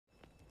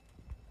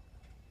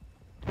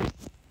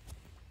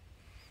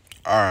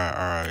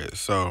Alright.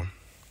 So,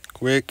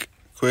 quick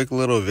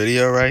little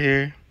video right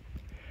here.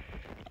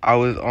 I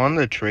was on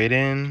the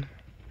trading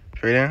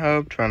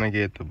hub trying to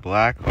get the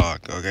Black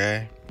Hawk,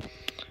 okay?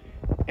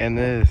 And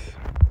this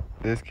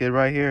kid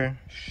right here,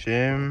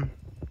 Shim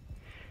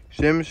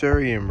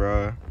Shurian,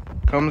 bro,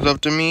 comes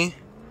up to me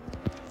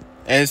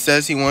and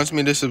says he wants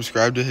me to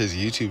subscribe to his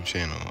YouTube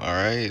channel,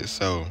 alright?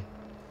 So,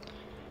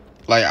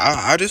 like,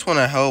 I just want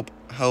to help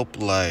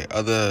like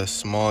other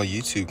small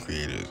YouTube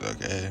creators,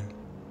 okay?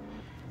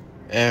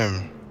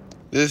 And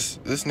this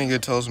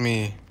nigga tells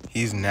me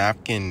he's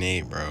Napkin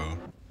Nate, bro.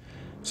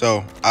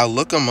 So I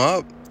look him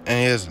up and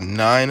he has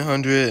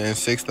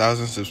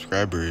 906,000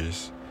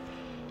 subscribers.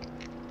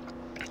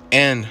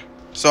 And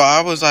so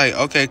I was like,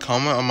 okay,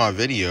 comment on my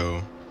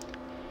video.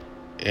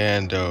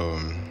 And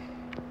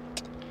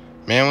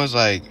man was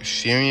like,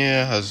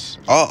 Shiria has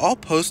I'll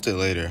post it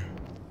later.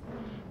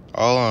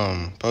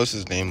 I'll post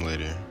his name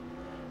later.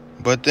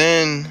 But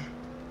then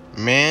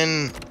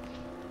man,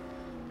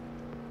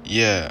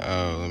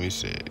 yeah, let me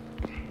see.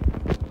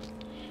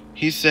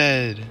 He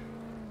said,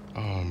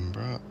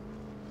 bro,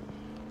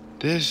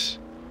 this,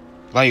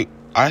 like,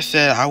 I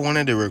said I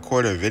wanted to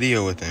record a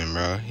video with him,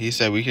 bro. He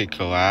said we could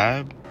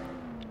collab.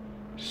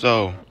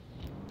 So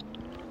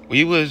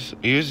we was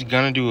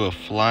gonna do a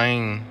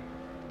flying.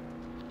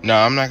 No,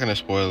 I'm not gonna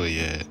spoil it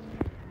yet.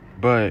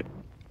 But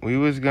we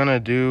was gonna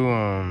do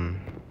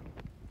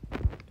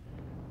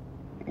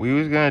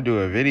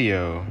a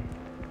video.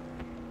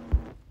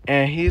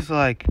 And he's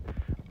like,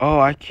 oh,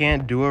 I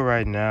can't do it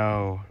right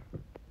now.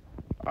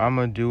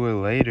 I'ma do it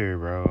later,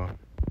 bro.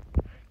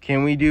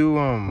 Can we do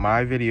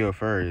my video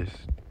first?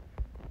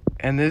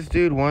 And this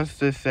dude wants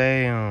to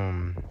say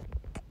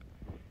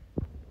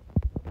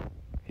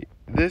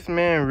this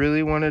man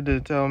really wanted to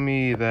tell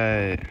me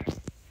that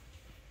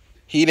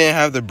he didn't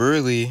have the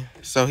Burley,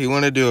 so he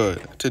wanted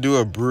to do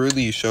a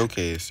Burley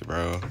showcase,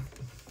 bro,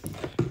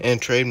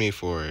 and trade me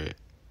for it.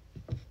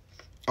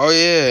 Oh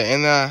yeah,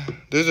 and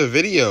there's a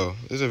video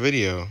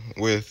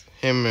with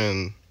him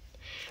and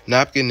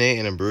Napkin Nate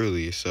and a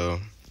Burley, so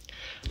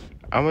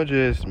I'ma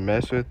just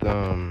mess with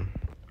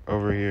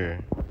over here.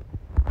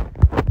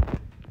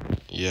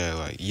 Yeah,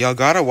 like, y'all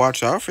gotta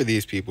watch out for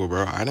these people,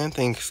 bro. I didn't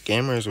think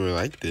scammers were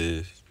like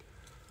this.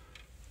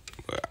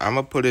 But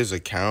I'ma put his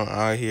account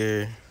out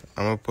here.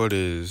 I'ma put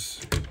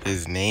his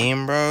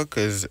name, bro,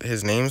 because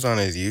his name's on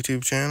his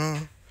YouTube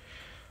channel.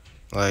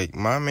 Like,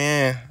 my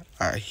man,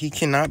 he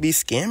cannot be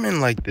scamming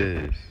like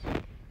this.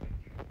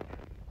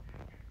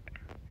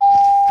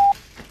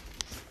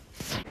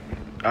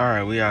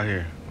 Alright, we out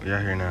here. We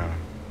out here now.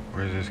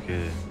 Where's this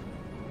kid?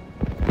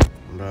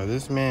 Bro,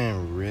 this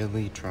man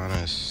really trying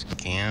to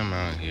scam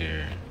out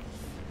here.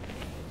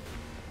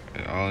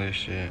 All this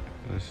shit.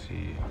 Let's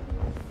see.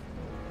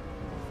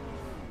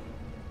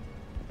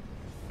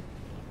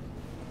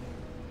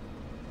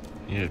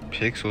 Yeah,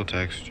 pixel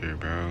texture,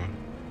 bro.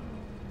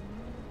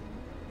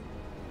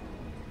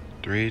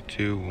 3,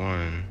 2,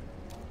 1.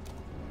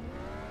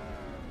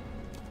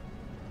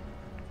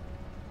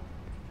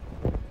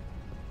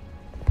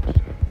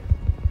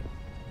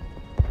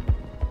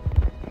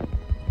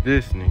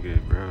 This nigga,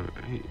 bro.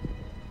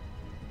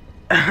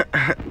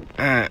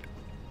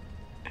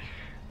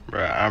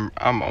 Bro,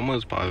 I'm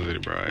almost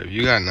positive, bro. If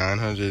you got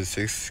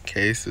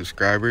 906K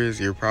subscribers,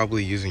 you're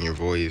probably using your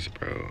voice,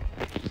 bro.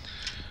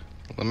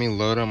 Let me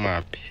load up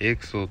my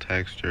pixel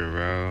texture,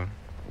 bro.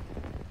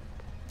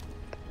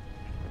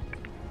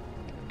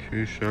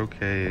 To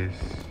showcase.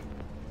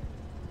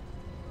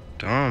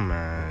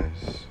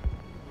 Dumbass.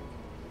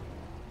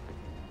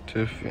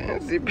 To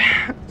fancy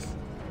pants.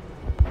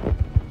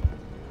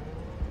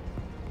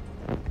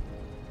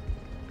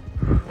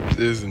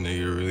 This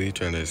nigga really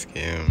trying to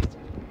scam.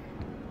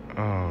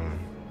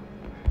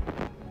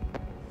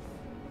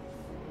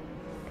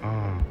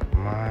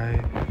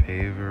 My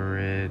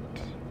favorite,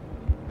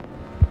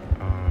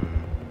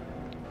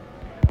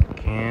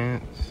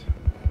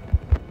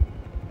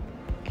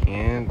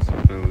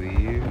 can't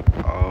believe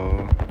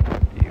I'll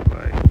be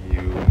like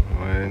you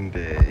one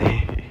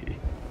day.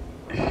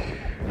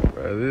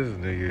 Bro, this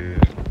nigga.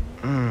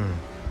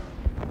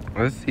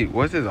 Let's see,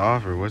 what's his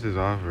offer?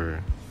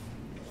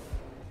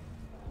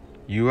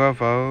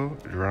 UFO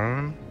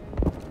drone?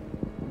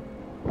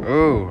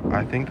 Oh,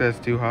 I think that's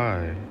too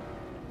high.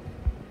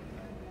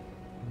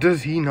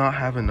 Does he not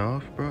have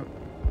enough, bro?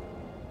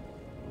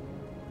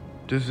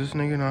 Does this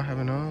nigga not have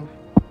enough?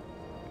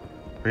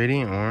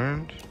 Radiant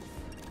orange?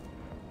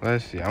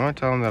 Let's see. I'm gonna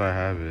tell him that I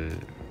have it.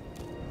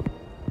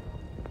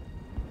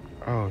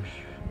 Oh,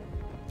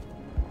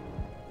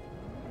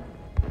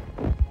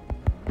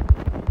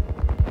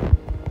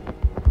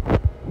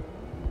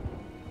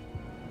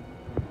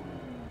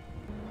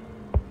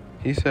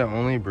 he said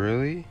only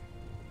Burley?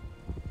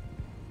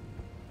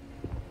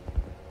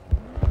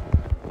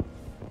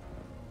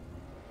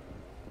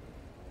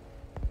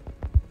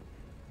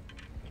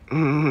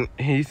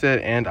 He said,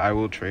 and I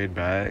will trade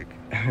back.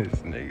 This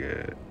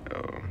nigga.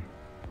 Oh.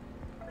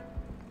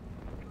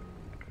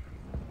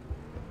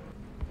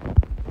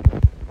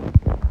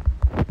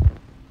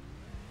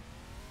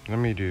 Let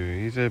me do.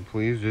 He said,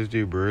 please just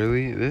do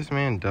Burley. This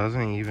man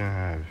doesn't even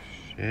have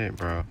shit,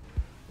 bro.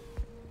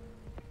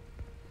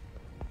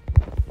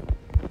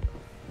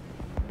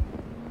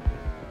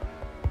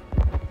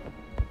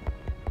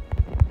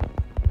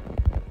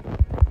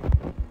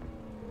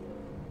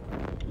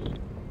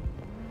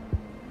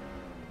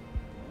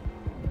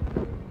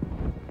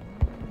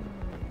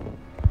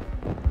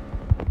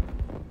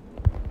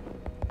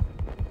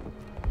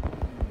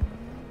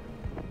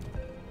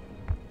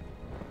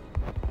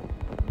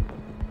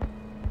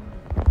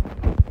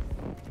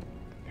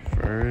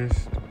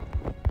 First,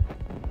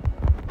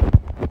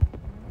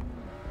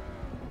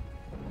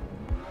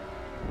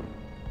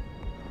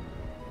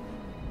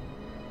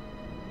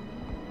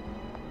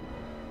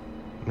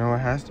 no, it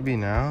has to be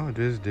now.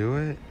 Just do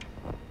it.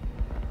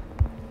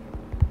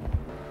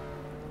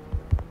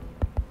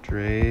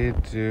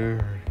 Trade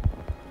to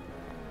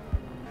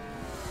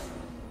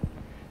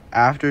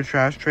after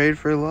trash trade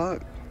for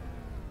luck.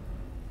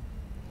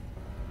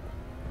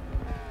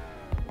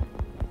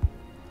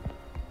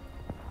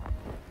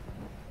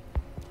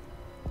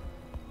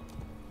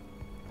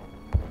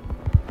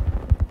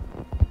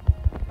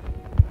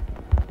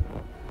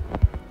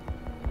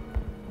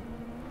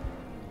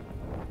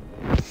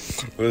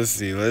 Let's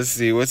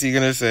see. What's he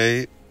gonna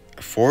say?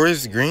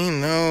 Forest green?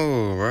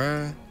 No,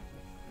 bruh.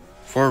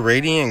 For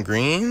radiant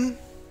green?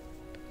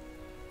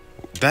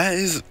 That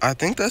is, I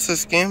think that's a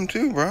scam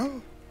too,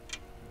 bro.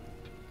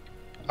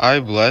 I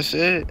bless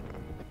it.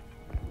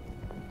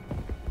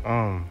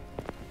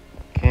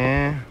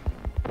 Can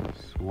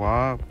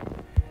swap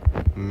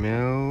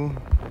mill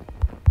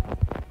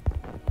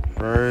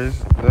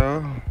first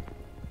though.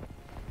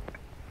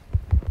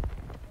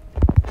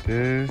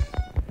 This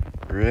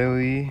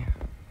really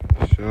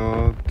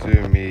show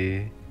to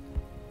me.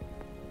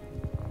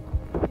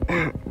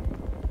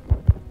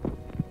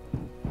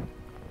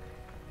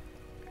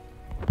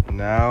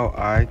 Now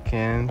I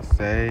can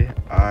say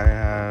I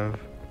have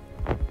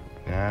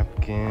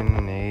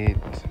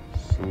napkinate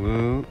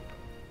sloop.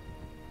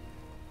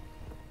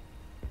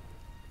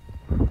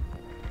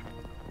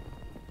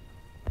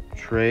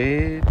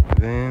 Trade,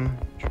 then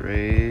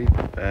trade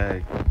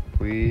back,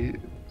 please.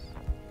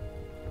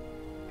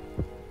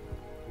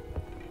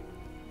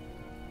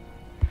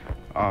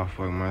 Oh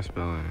fuck my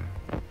spelling.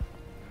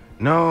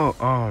 No,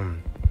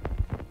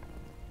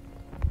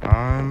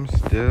 I'm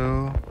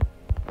still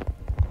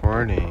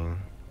recording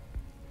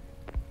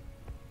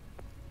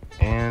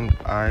and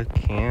I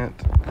can't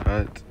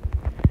cut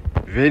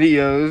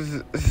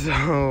videos,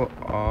 so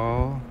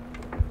all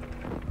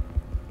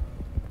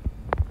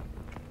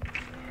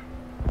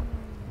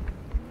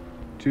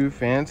too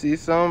fancy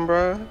some,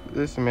 bruh.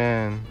 This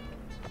man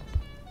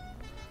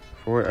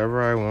for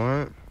whatever I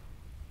want.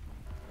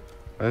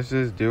 Let's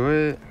just do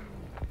it.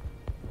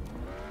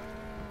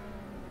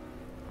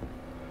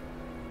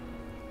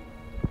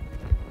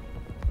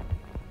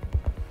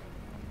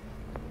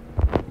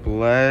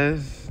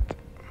 Blessed.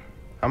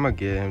 I'm gonna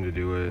get him to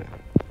do it.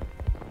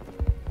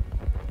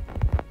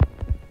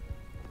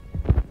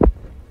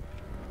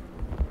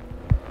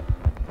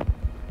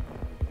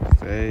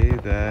 Say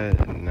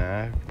that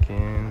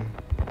napkin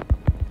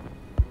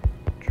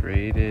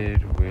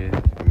traded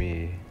with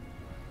me.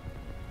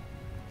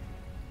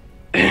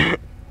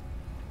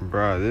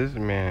 Bruh, this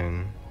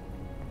man.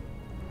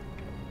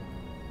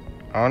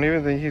 I don't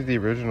even think he's the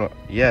original.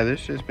 Yeah, this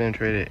shit's been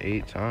traded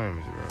 8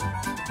 times, bro.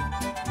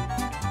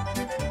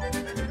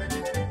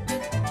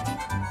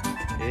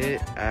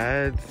 It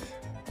adds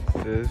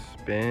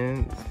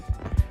suspense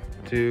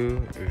to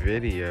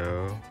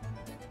video.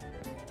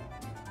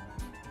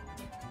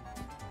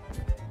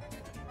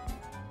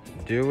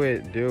 Do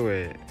it, do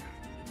it.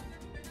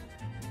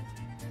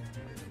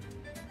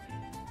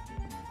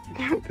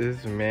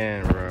 This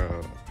man,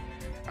 bro.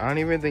 I don't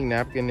even think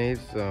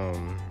Napkinate's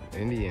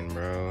Indian,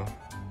 bro.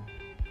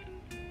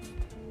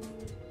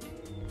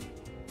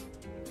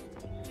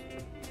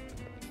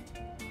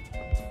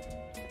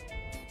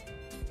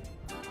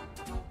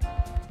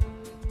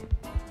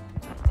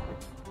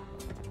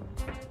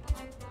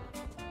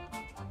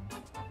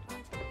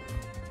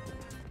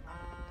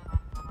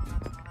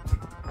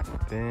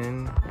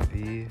 Then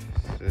the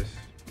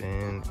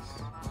suspense.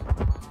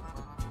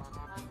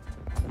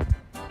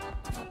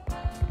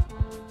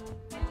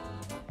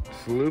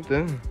 Salute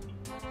them.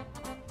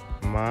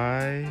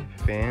 My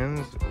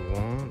fans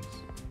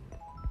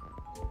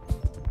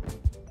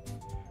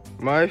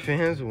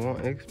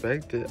won't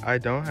expect it. I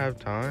don't have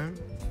time.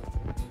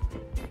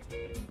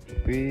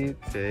 We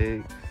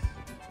take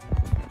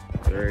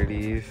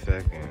 30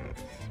 seconds,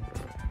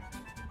 bro.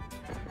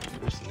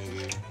 This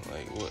nigga,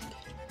 like, what?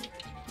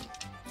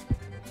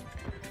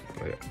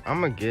 Wait,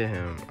 I'm gonna get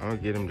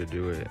him to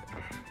do it.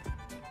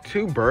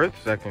 2 birth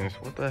seconds.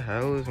 What the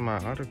hell is my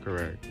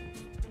autocorrect?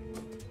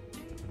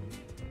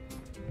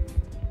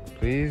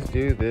 Please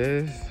do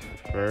this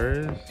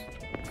first.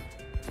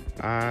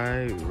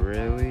 I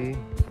really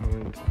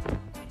want.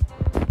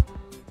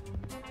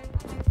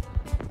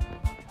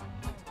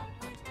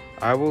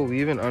 I will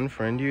leave and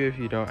unfriend you if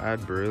you don't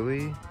add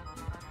Burley.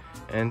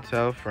 And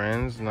tell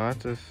friends not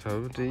to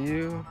sub to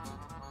you?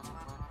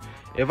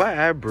 If I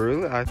add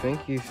Brule, I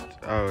think he's...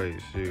 Oh,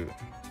 wait, shoot.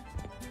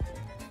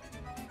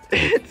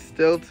 It's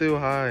still too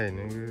high,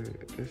 nigga.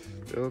 It's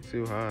still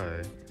too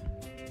high.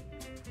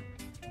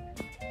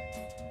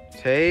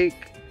 Take.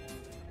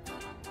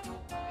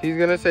 He's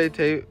gonna say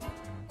take.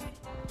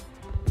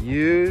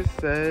 You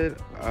said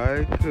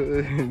I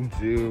couldn't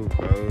do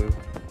both,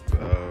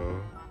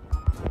 so.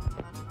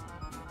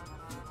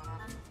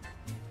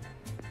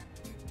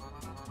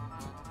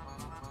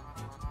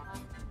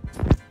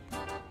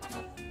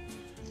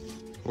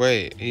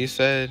 Wait, he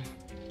said.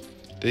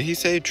 Did he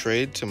say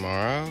trade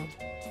tomorrow?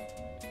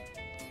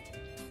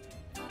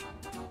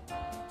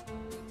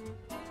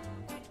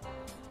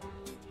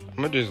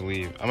 I'm gonna just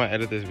leave. I'm gonna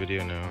edit this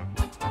video now.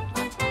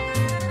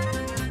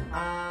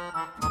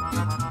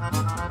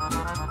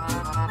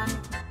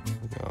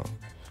 Yo,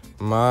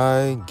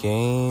 my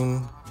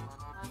game.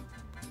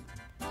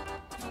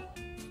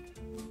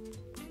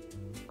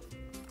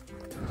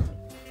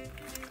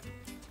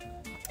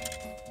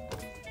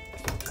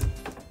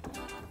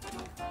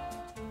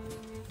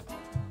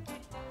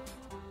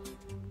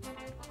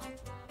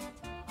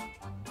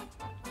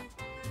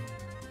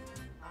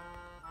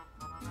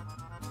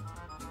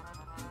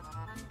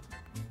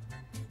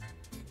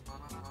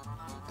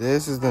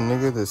 This is the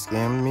nigga that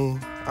scammed me,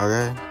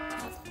 okay?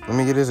 Let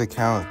me get his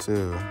account,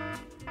 too.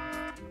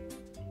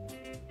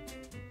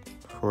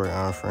 Before he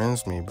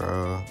unfriends me,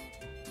 bro.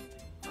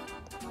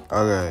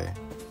 Okay.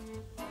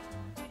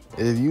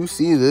 If you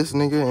see this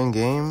nigga in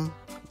game,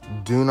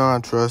 do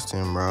not trust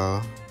him,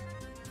 bro.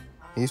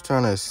 He's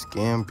trying to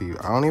scam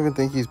people. I don't even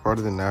think he's part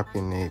of the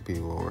Napkin Nate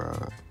people,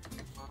 bro.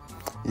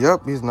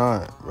 Yup, he's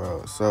not,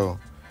 bro. So,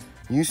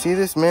 you see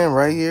this man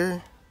right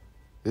here?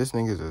 This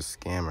nigga's a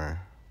scammer,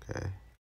 okay?